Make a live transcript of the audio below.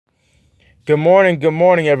Good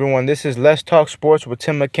morning, everyone. This is Let's Talk Sports with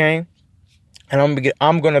Tim McCain, and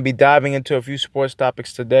I'm going to be diving into a few sports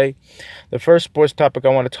topics today. The first sports topic I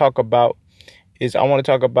want to talk about is I want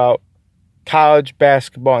to talk about college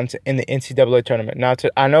basketball in the NCAA tournament. Now,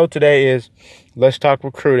 I know today is Let's Talk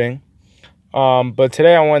Recruiting, but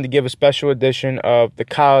today I wanted to give a special edition of the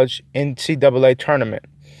college NCAA tournament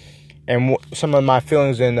and some of my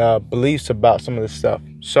feelings and beliefs about some of this stuff.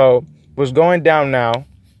 So, what's going down now?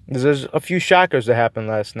 There's a few shockers that happened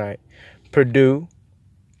last night. Purdue,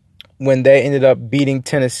 when they ended up beating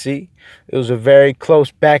Tennessee, it was a very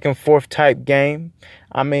close back and forth type game.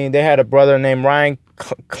 I mean, they had a brother named Ryan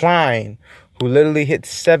Klein who literally hit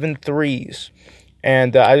 7 threes.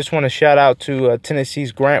 And I just want to shout out to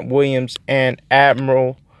Tennessee's Grant Williams and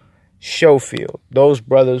Admiral Schofield. Those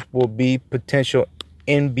brothers will be potential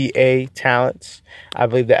NBA talents. I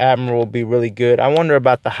believe the Admiral will be really good. I wonder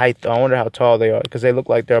about the height, though. I wonder how tall they are because they look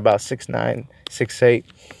like they're about 6'9",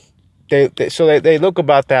 6'8". They look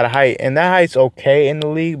about that height, and that height's okay in the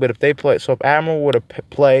league. But if they play, so if Admiral were to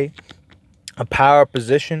play a power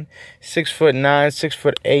position, 6'9",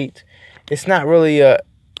 6'8", it's not really a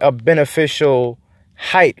beneficial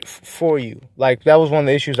height for you. Like, that was one of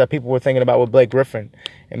the issues that people were thinking about with Blake Griffin.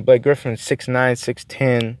 And Blake Griffin's 6'9",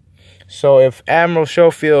 6'10". So if Admiral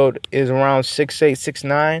Schofield is around 6'8",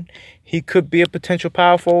 6'9", he could be a potential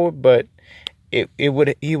power forward, but he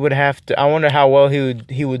would have to. I wonder how well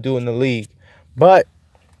he would do in the league. But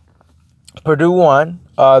Purdue won.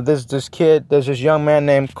 There's this young man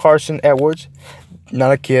named Carson Edwards,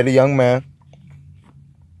 not a kid, a young man.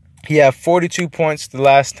 He had 42 points the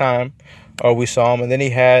last time we saw him, and then he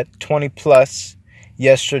had 20 plus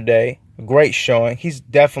yesterday. Great showing. He's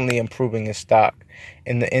definitely improving his stock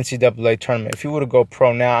in the NCAA tournament. If he were to go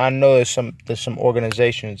pro now, I know there's some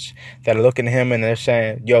organizations that are looking at him and they're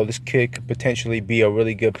saying, yo, this kid could potentially be a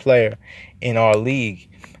really good player in our league.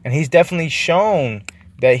 And he's definitely shown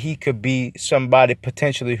that he could be somebody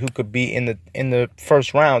potentially who could be in the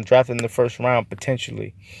first round, drafted in the first round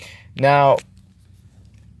potentially. Now,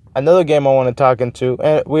 another game I want to talk into,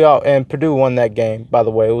 and Purdue won that game, by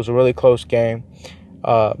the way. It was a really close game.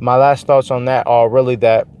 My last thoughts on that are really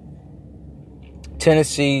that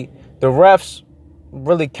Tennessee, the refs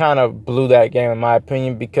really kind of blew that game, in my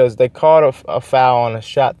opinion, because they called a foul on a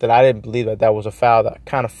shot that I didn't believe that was a foul, that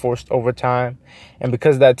kind of forced overtime. And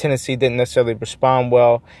because of that, Tennessee didn't necessarily respond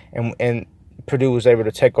well, and Purdue was able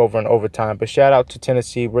to take over in overtime. But shout out to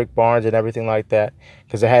Tennessee, Rick Barnes, and everything like that,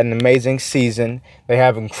 because they had an amazing season. They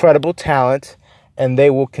have incredible talent, and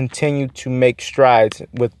they will continue to make strides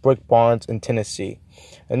with Rick Barnes in Tennessee.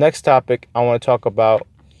 The next topic I want to talk about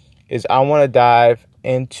is I want to dive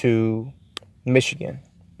into Michigan.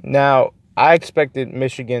 Now, I expected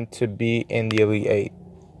Michigan to be in the Elite Eight.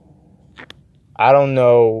 I don't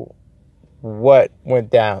know what went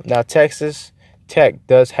down. Now, Texas Tech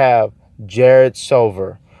does have Jared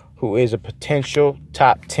Silver, who is a potential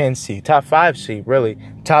top 10 seed, top 5 seed, really.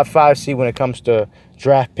 Top 5 seed when it comes to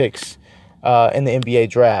draft picks in the NBA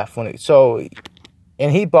draft.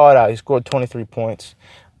 And he balled out. He scored 23 points.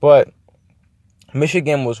 But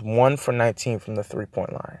Michigan was 1 for 19 from the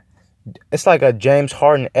three-point line. It's like a James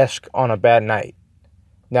Harden-esque on a bad night.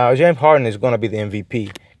 Now, James Harden is going to be the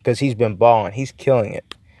MVP because he's been balling. He's killing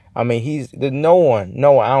it. I mean, no one,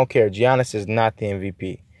 I don't care. Giannis is not the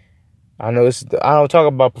MVP. I don't talk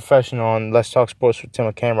about professional on Let's Talk Sports with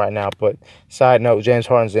Tim McCain right now, but side note, James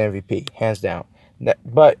Harden's the MVP, hands down.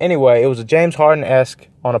 But anyway, it was a James Harden-esque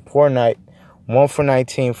on a poor night, 1 for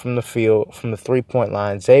 19 from the field, from the three-point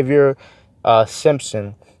line. Xavier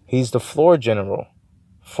Simpson, he's the floor general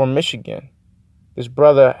for Michigan. This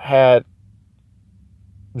brother had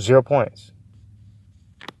 0 points,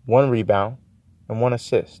 1 rebound, and 1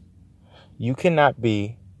 assist. You cannot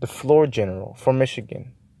be the floor general for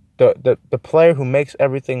Michigan, the player who makes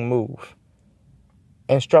everything move,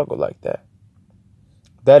 and struggle like that.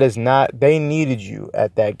 That is not, they needed you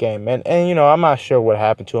at that game. And I'm not sure what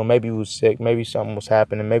happened to him. Maybe he was sick. Maybe something was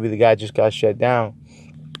happening. Maybe the guy just got shut down.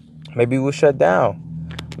 Maybe he was shut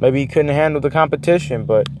down. Maybe he couldn't handle the competition.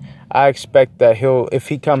 But I expect that if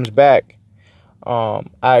he comes back,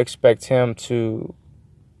 I expect him to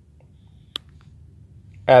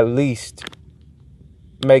at least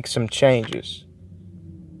make some changes.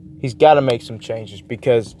 He's got to make some changes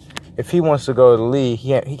because if he wants to go to the league,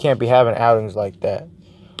 he can't be having outings like that.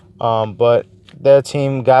 But their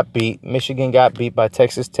team got beat. Michigan got beat by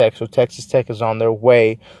Texas Tech, so Texas Tech is on their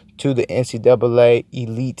way to the NCAA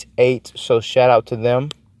Elite Eight. So shout out to them.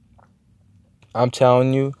 I'm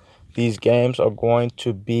telling you, these games are going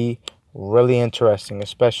to be really interesting,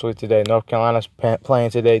 especially today. North Carolina's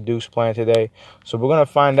playing today, Duke's playing today. So we're going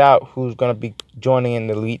to find out who's going to be joining in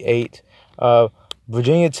the Elite Eight.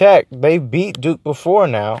 Virginia Tech, they beat Duke before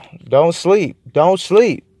now. Don't sleep. Don't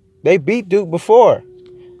sleep. They beat Duke before.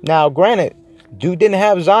 Now, granted, Duke didn't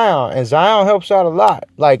have Zion, and Zion helps out a lot.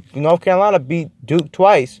 Like, North Carolina beat Duke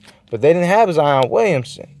twice, but they didn't have Zion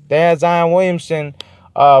Williamson. They had Zion Williamson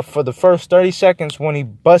for the first 30 seconds when he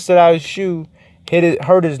busted out his shoe,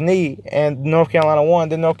 hurt his knee, and North Carolina won.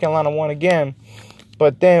 Then North Carolina won again.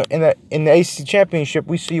 But then in the ACC championship,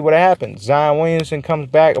 we see what happens. Zion Williamson comes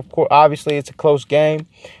back. Of course, obviously it's a close game,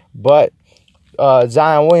 but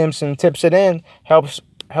Zion Williamson tips it in, helps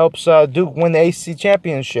Duke win the ACC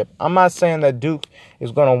championship. I'm not saying that Duke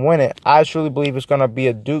is going to win it. I truly believe it's going to be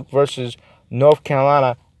a Duke versus North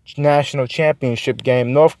Carolina national championship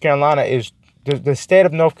game. North Carolina is the state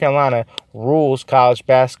of North Carolina rules college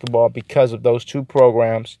basketball because of those two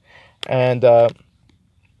programs, and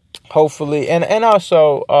hopefully, and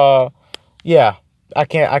also, yeah, I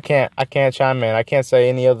can't chime in. I can't say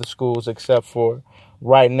any other schools except for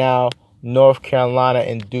right now North Carolina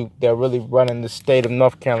and Duke. They're really running the state of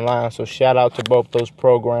North Carolina. So shout out to both those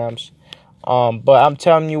programs. But I'm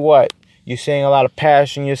telling you what, you're seeing a lot of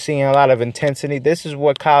passion. You're seeing a lot of intensity. This is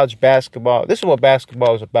what college basketball. This is what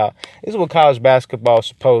basketball is about. This is what college basketball is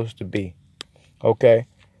supposed to be. Okay,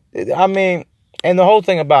 I mean, and the whole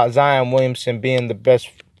thing about Zion Williamson being the best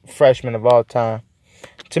freshman of all time,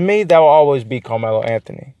 to me, that will always be Carmelo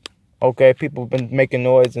Anthony. Okay, people have been making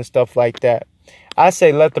noise and stuff like that. I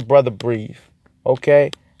say let the brother breathe.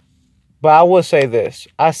 Okay, but I will say this.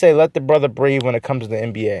 I say let the brother breathe when it comes to the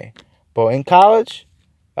NBA. But in college,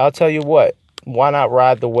 I'll tell you what, why not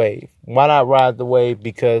ride the wave? Why not ride the wave?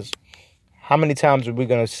 Because how many times are we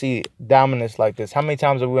going to see dominance like this? How many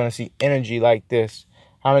times are we going to see energy like this?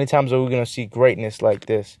 How many times are we going to see greatness like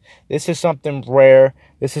this? This is something rare.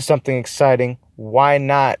 This is something exciting. Why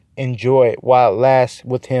not enjoy it while it lasts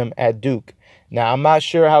with him at Duke? Now, I'm not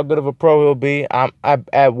sure how good of a pro he'll be.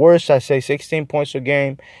 At worst, I say 16 points a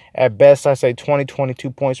game. At best, I say 20, 22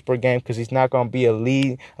 points per game because he's not going to be a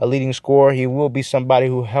leading scorer. He will be somebody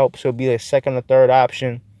who helps. He'll be a second or third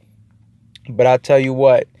option. But I tell you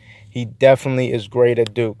what, he definitely is great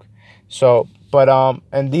at Duke. So,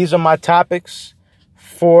 and these are my topics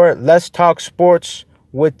for Let's Talk Sports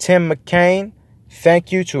with Tim McCain.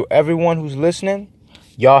 Thank you to everyone who's listening.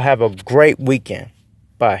 Y'all have a great weekend.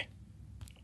 Bye.